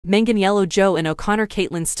Manganiello Joe and O'Connor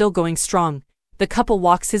Caitlin still going strong. The couple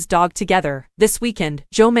walks his dog together. This weekend,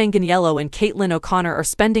 Joe Manganiello and Caitlin O'Connor are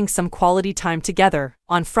spending some quality time together.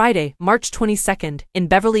 On Friday, March 22nd, in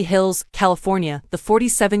Beverly Hills, California, the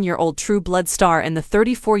 47-year-old True Blood star and the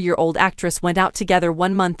 34-year-old actress went out together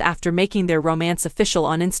 1 month after making their romance official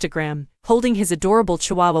on Instagram. Holding his adorable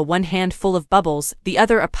chihuahua, one hand full of Bubbles, the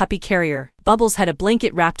other a puppy carrier. Bubbles had a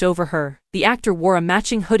blanket wrapped over her. The actor wore a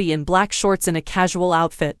matching hoodie and black shorts in a casual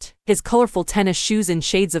outfit. His colorful tennis shoes in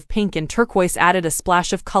shades of pink and turquoise added a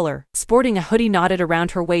splash of color. Sporting a hoodie knotted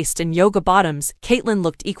around her waist and yoga bottoms, Caitlin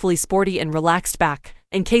looked equally sporty and relaxed back.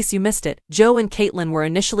 In case you missed it, Joe and Caitlin were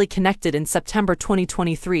initially connected in September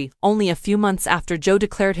 2023, only a few months after Joe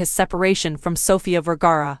declared his separation from Sofia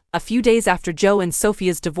Vergara. A few days after Joe and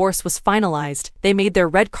Sofia's divorce was finalized, they made their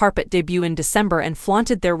red carpet debut in December and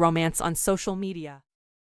flaunted their romance on social media.